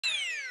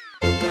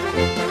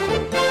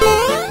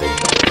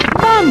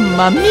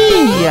Mamma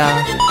mia!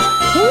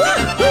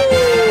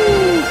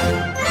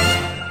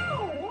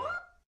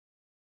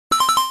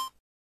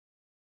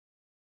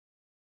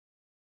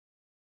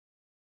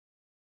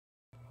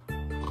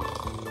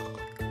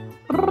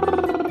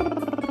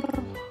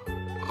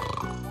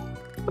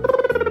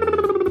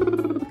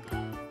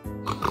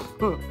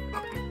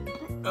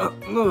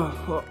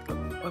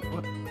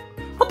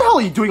 What the hell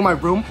are you doing in my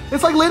room?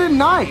 It's like late at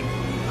night.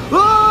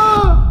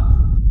 Ah!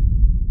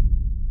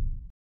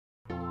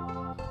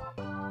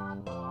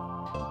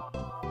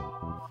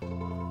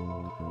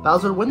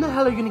 Bowser, when the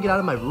hell are you gonna get out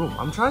of my room?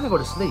 I'm trying to go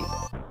to sleep.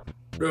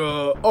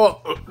 I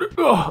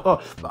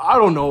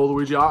don't know,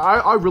 Luigi.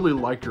 I really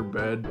like your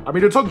bed. I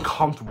mean, it's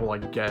uncomfortable, I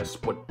guess,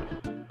 but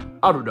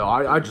I don't know.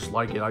 I just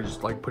like it. I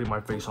just like putting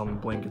my face on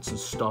blankets and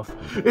stuff.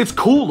 It's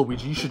cool,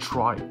 Luigi. You should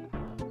try it.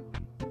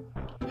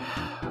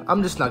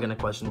 I'm just not gonna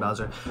question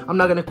Bowser. I'm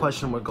not gonna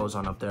question what goes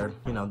on up there.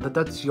 You know,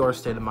 that's your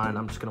state of mind.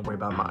 I'm just gonna worry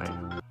about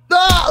mine.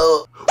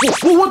 Ah!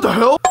 What the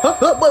hell?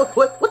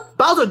 What?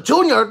 Bowser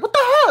Jr.? What the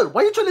hell?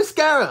 Why are you trying to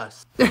scare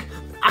us?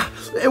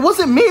 It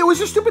wasn't me. It was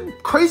your stupid,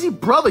 crazy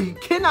brother. You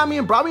kidnapped me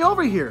and brought me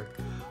over here.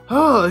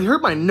 Oh, it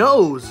hurt my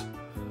nose.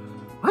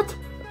 What?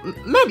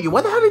 Maybe.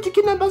 Why the hell did you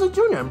kidnap Bowser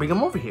Jr. and bring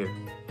him over here?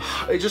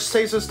 It just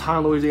saves us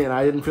time, Luigi, and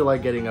I didn't feel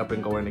like getting up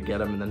and going to get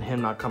him, and then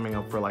him not coming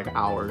up for like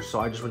hours, so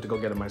I just went to go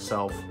get him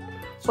myself.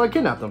 So I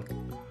kidnapped him.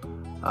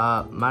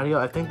 Mario,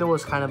 I think there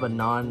was kind of a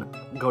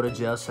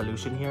non-go-to-jail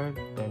solution here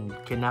than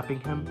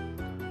kidnapping him.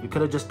 You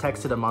could have just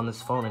texted him on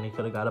this phone and he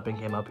could have got up and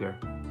came up here.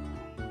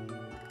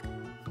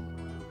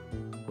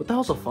 What the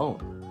hell's a phone?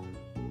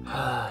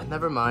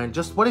 Never mind.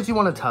 Just what did you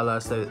want to tell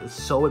us that it's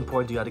so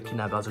important you had to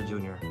kidnap Bowser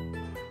Jr.?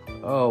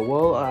 Oh,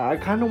 well, I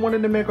kind of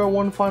wanted to make our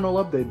one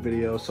final update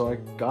video, so I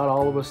got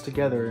all of us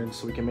together and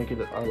so we can make it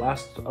our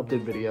last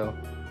update video.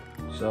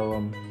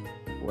 So,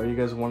 were you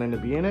guys wanting to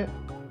be in it?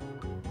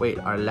 Wait,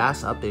 our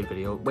last update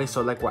video? Wait,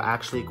 so like we're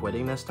actually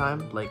quitting this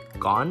time? Like,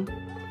 gone?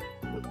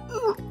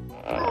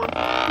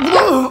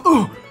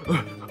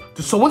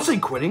 Did someone say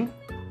quitting?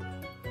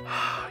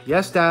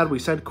 Yes, Dad, we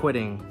said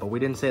quitting, but we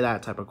didn't say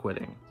that type of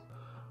quitting.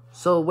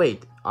 So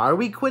wait, are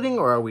we quitting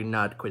or are we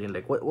not quitting?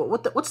 Like,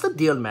 what's the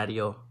deal,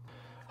 Mario?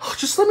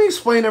 Just let me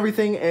explain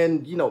everything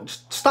and, you know,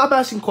 just stop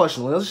asking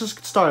questions. Let's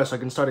just start so I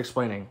can start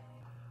explaining.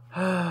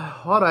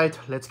 Alright,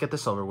 let's get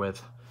this over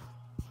with.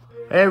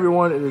 Hey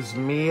everyone, it is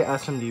me,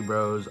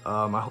 SMDBROS.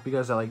 I hope you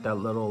guys like that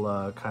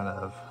little, kind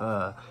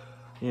of,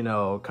 you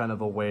know, kind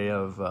of a way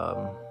of,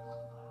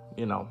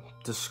 you know,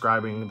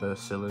 describing the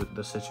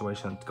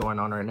situation that's going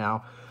on right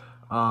now.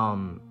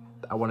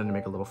 I wanted to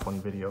make a little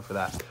fun video for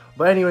that.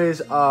 But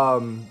anyways,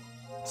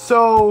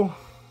 so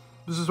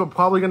this is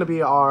probably going to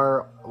be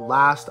our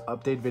last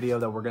update video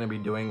that we're going to be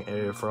doing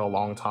for a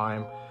long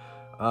time.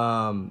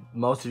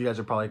 Most of you guys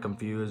are probably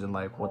confused and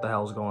like, what the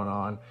hell's going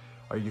on?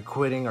 Are you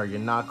quitting? Are you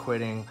not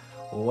quitting?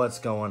 What's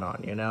going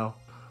on, you know?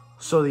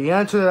 So the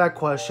answer to that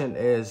question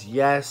is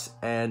yes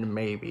and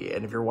maybe.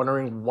 And if you're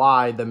wondering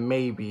why the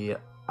maybe,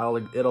 I'll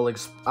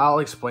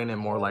explain it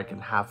more like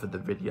in half of the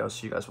video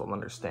so you guys will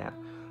understand.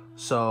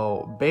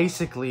 So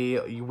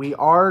basically, we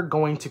are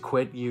going to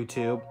quit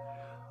YouTube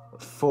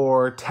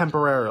for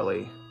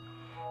temporarily.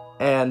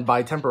 And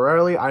by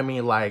temporarily, I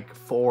mean like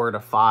 4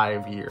 to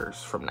 5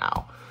 years from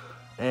now.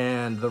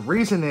 And the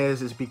reason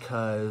is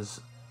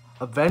because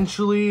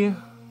eventually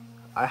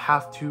I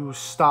have to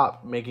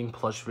stop making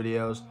plush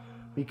videos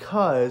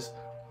because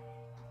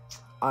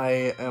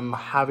I am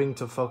having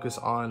to focus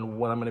on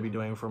what I'm going to be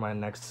doing for my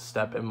next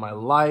step in my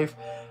life,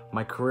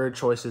 my career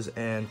choices,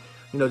 and,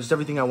 you know, just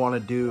everything I want to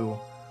do,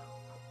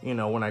 you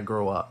know, when I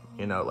grow up.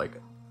 You know, like,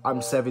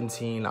 I'm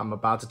 17, I'm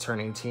about to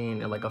turn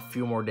 18 in like a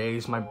few more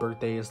days. My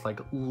birthday is like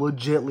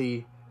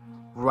legitly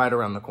right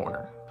around the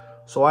corner.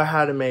 So I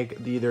had to make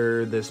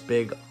either this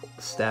big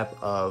step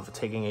of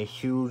taking a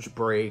huge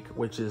break,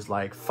 which is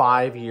like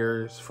 5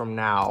 years from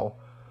now,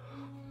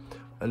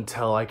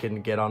 until I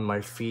can get on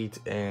my feet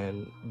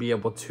and be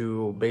able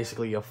to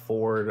basically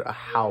afford a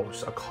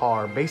house, a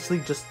car, basically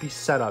just be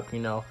set up, you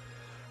know,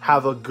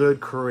 have a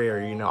good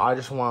career, you know. I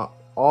just want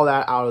all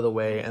that out of the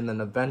way, and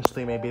then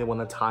eventually, maybe when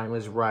the time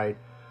is right,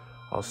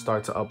 I'll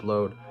start to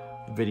upload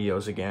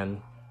videos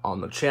again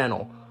on the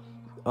channel.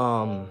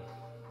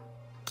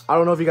 I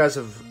don't know if you guys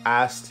have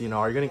asked, you know,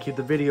 are you going to keep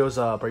the videos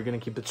up? Are you going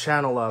to keep the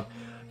channel up?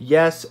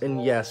 Yes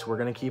and yes, we're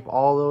going to keep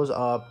all those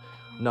up.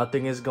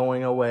 Nothing is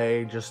going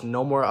away. Just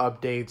no more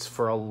updates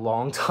for a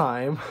long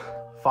time.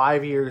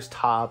 5 years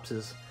tops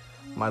is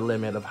my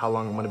limit of how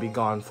long I'm going to be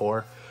gone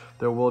for.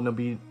 There will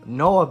be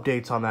no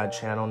updates on that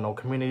channel. No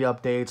community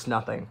updates,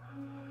 nothing.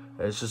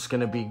 It's just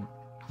going to be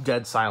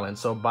dead silent.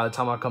 So by the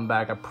time I come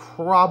back, I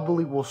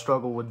probably will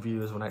struggle with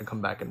views when I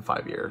come back in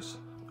 5 years.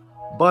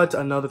 But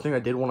another thing I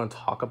did want to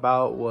talk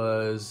about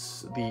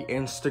was the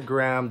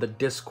Instagram, the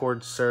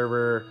Discord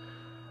server.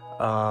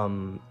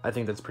 I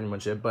think that's pretty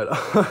much it. But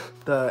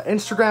the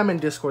Instagram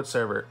and Discord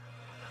server.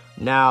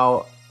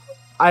 Now,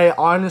 I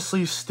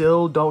honestly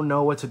still don't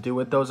know what to do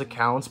with those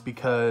accounts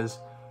because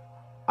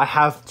I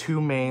have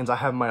two mains. I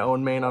have my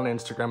own main on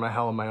Instagram. I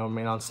have my own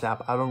main on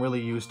Snap. I don't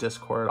really use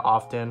Discord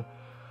often.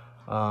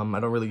 I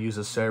don't really use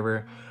the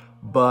server,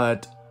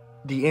 but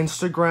the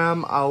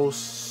Instagram I'll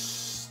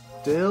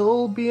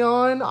still be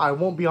on. I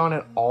won't be on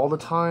it all the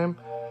time.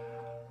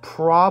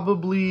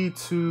 Probably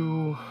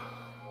to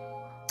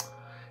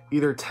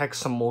either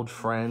text some old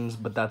friends,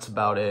 but that's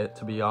about it,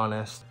 to be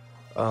honest.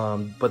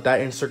 But that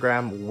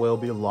Instagram will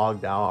be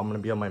logged out. I'm gonna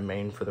be on my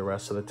main for the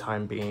rest of the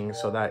time being,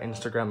 so that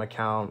Instagram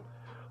account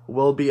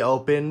will be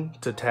open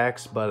to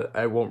text, but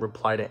I won't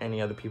reply to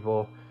any other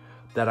people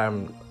that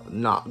I'm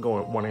not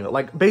wanting to,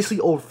 like,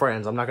 basically old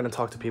friends. I'm not gonna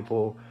talk to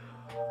people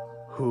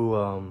who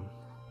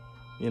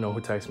you know,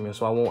 who text me,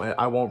 so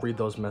I won't read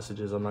those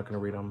messages. I'm not gonna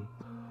read them.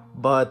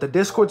 But the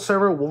Discord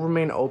server will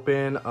remain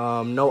open.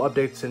 No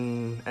updates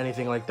and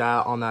anything like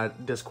that on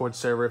that Discord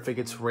server. If it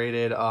gets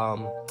raided,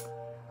 I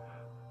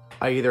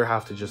either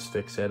have to just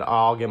fix it.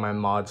 I'll get my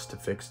mods to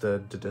fix the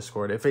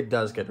Discord. If it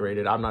does get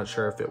raided, I'm not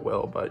sure if it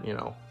will, but you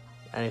know,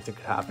 anything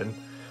could happen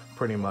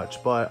pretty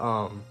much.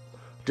 But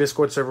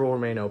Discord server will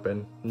remain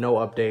open. No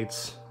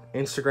updates.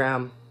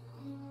 Instagram,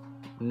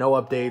 no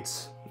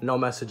updates, no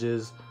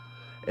messages.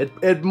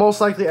 It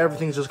most likely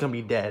everything's just gonna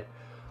be dead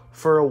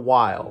for a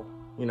while.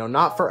 You know,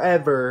 not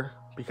forever,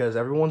 because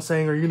everyone's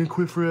saying, are you gonna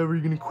quit forever? Are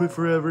you gonna quit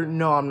forever?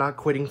 No, I'm not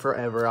quitting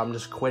forever. I'm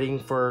just quitting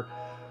for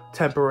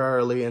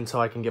temporarily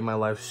until I can get my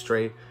life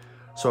straight,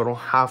 so I don't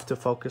have to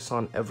focus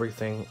on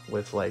everything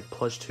with like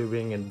plush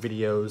tubing and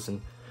videos.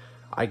 And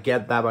I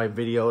get that my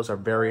videos are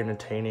very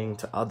entertaining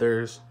to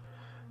others,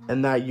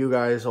 and that you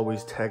guys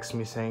always text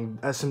me saying,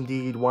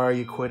 SMD, why are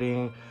you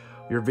quitting?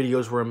 Your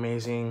videos were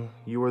amazing.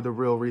 You were the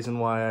real reason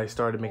why I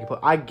started making.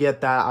 I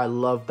get that. I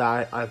love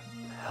that. I've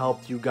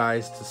helped you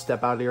guys to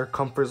step out of your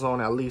comfort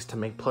zone, at least to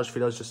make plush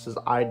videos just as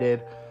I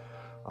did.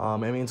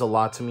 It means a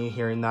lot to me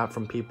hearing that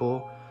from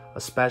people,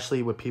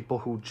 especially with people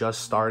who just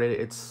started.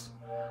 It's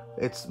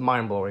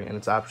mind-blowing, and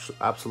it's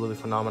absolutely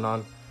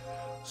phenomenon.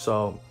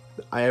 So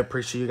I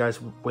appreciate you guys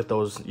with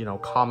those, you know,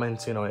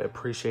 comments. You know, I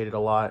appreciate it a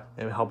lot.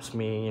 It helps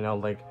me, you know,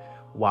 like,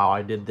 wow,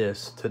 I did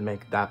this to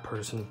make that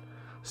person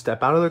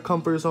step out of their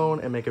comfort zone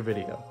and make a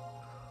video.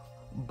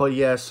 But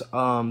yes,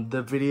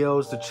 the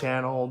videos, the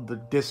channel, the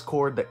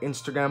Discord, the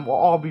Instagram will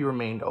all be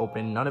remained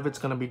open. None of it's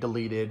gonna be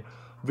deleted.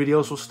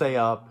 Videos will stay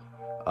up.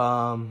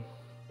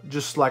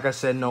 Just like I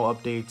said, no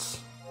updates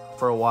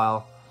for a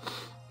while.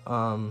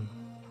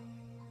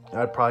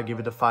 I'd probably give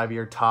it a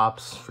 5-year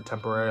tops for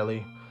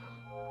temporarily.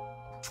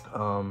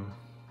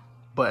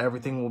 But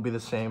everything will be the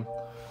same.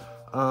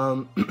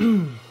 I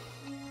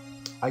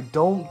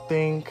don't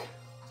think,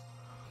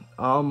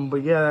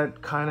 but yeah,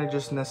 that kind of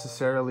just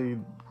necessarily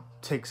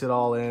takes it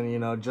all in. You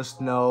know,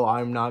 just know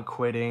I'm not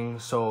quitting.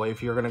 So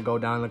if you're gonna go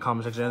down in the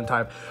comment section and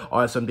type, oh,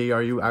 SMD,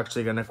 are you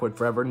actually gonna quit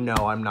forever? No,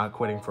 I'm not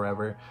quitting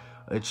forever.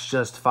 It's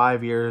just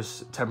 5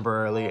 years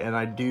temporarily, and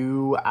I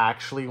do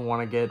actually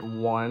want to get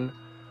one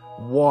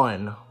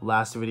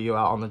last video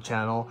out on the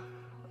channel,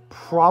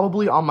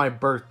 probably on my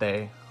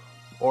birthday,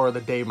 or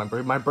the day of my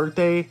birthday. My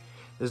birthday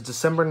is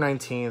December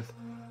 19th,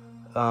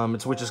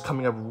 which is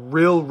coming up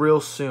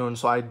real soon,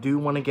 so I do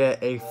want to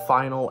get a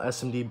final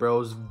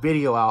SMDBROS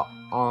video out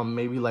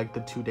maybe like the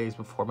 2 days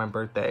before my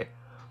birthday,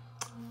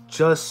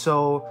 just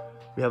so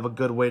we have a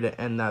good way to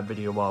end that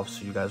video off,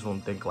 so you guys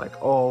won't think like,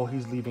 oh,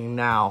 he's leaving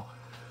now.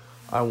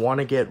 I want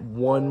to get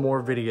one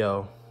more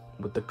video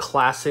with the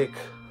classic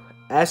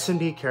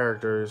SMD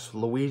characters,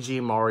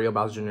 Luigi, Mario,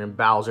 Bowser Jr., and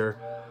Bowser,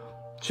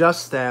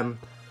 just them.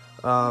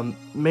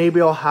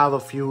 Maybe I'll have a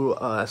few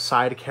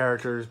side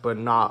characters, but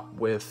not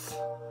with,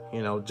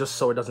 you know, just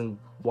so it doesn't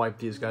wipe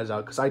these guys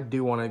out, because I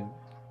do want to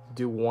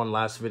do one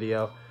last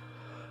video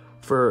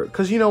for,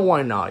 because, you know,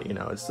 why not? You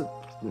know, it's,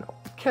 you know,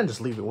 you can't just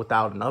leave it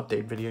without an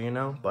update video, you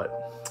know. But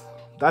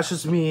that's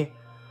just me.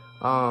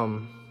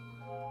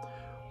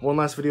 One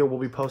last video will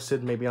be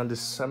posted maybe on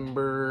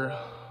December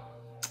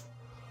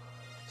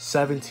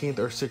 17th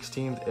or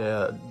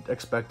 16th.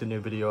 Expect a new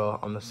video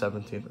on the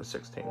 17th or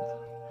 16th.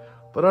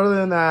 But other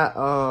than that,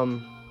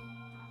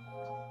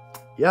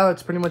 yeah,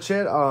 that's pretty much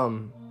it.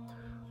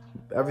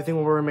 Everything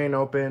will remain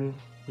open.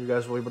 You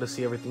guys will be able to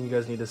see everything you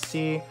guys need to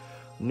see.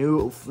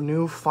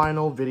 New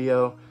final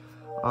video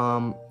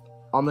on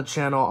the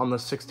channel on the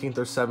 16th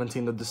or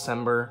 17th of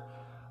December.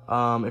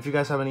 If you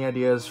guys have any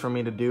ideas for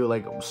me to do,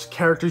 like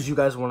characters you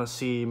guys want to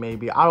see,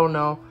 maybe, I don't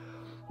know,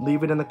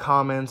 leave it in the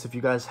comments. If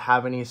you guys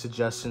have any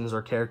suggestions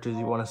or characters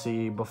you want to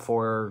see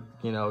before,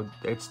 you know,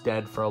 it's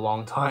dead for a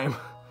long time,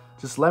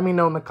 just let me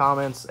know in the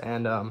comments.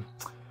 And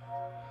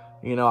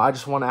you know, I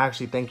just want to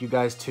actually thank you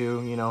guys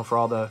too, you know, for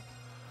all the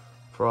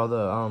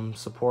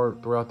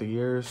support throughout the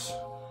years.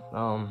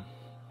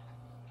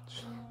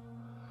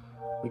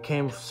 We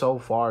came so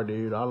far,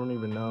 dude. I don't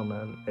even know,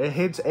 man.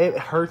 It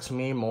hurts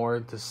me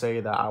more to say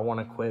that I want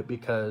to quit,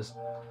 because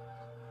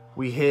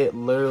we hit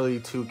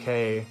literally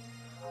 2K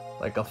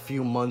like a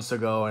few months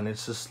ago, and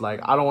it's just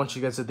like, I don't want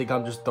you guys to think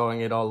I'm just throwing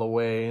it all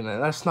away, and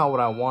that's not what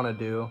I want to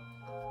do.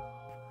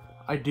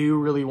 I do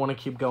really want to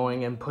keep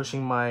going and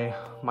pushing my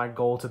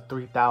goal to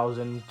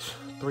 3,000.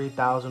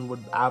 3,000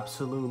 would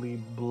absolutely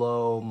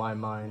blow my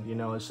mind, you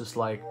know. It's just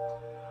like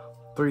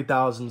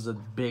 3,000 is a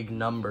big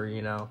number,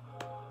 you know.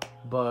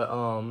 But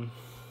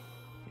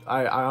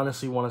I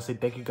honestly want to say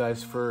thank you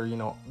guys for, you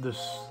know,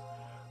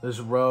 this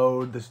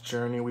road, this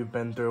journey we've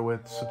been through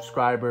with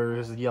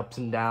subscribers, the ups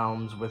and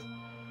downs, with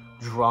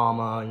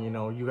drama, you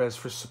know, you guys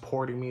for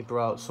supporting me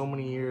throughout so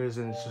many years.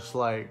 And it's just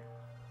like,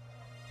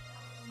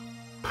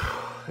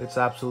 it's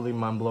absolutely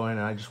mind-blowing,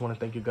 and I just want to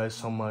thank you guys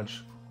so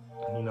much.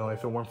 You know,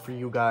 if it weren't for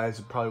you guys,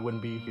 I probably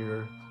wouldn't be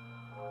here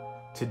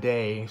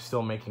today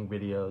still making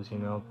videos. You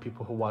know,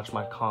 people who watch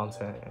my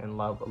content and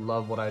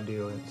love what I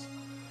do.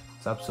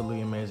 It's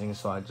absolutely amazing.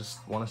 So I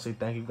just want to say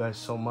thank you guys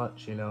so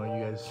much. You know,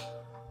 you guys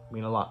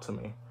mean a lot to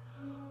me.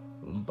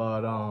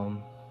 But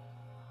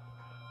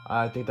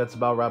I think that's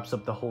about wraps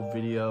up the whole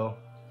video.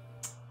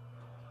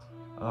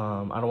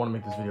 I don't want to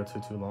make this video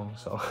too long,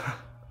 so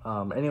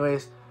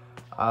anyways,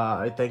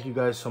 I thank you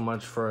guys so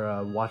much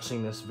for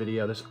watching this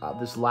video,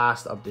 this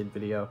last update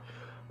video.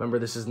 Remember,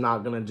 this is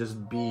not gonna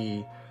just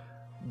be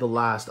the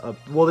last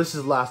well, this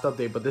is the last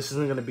update, but this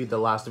isn't gonna be the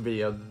last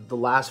video. The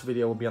last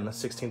video will be on the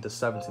 16th to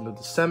 17th of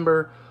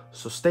December,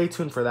 so stay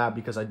tuned for that,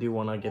 because I do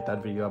want to get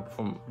that video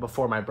up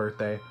before my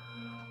birthday.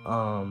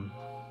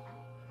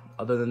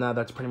 Other than that,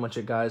 that's pretty much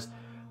it, guys.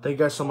 Thank you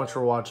guys so much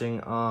for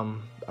watching.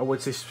 I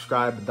would say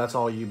subscribe, but that's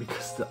all you,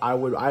 because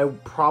I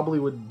probably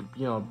would,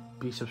 you know,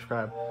 be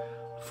subscribed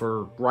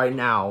for right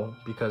now,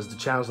 because the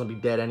channel's gonna be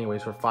dead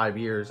anyways for 5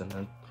 years, and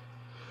then,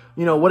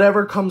 you know,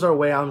 whatever comes our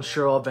way, I'm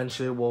sure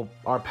eventually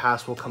our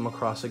paths will come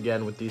across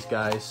again with these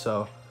guys.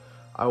 So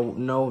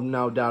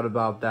no doubt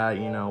about that.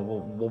 You know,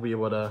 we'll be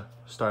able to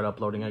start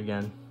uploading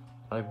again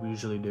like we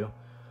usually do,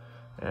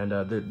 and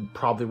there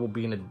probably will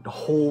be in a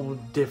whole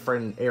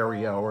different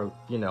area, or,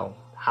 you know,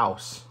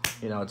 house.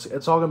 You know,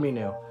 it's all gonna be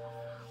new.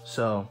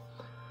 So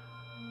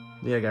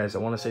yeah, guys, I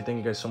want to say thank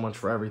you guys so much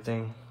for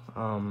everything.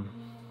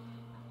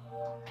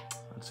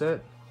 That's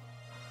it.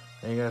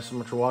 Thank you guys so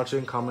much for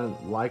watching.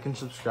 Comment, like, and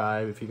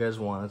subscribe if you guys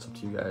want. It's up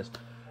to you guys.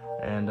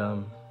 And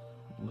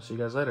we'll see you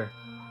guys later.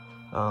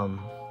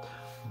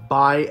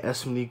 Bye,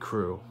 SMD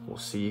crew. We'll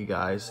see you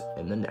guys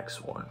in the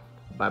next one.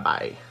 Bye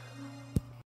bye.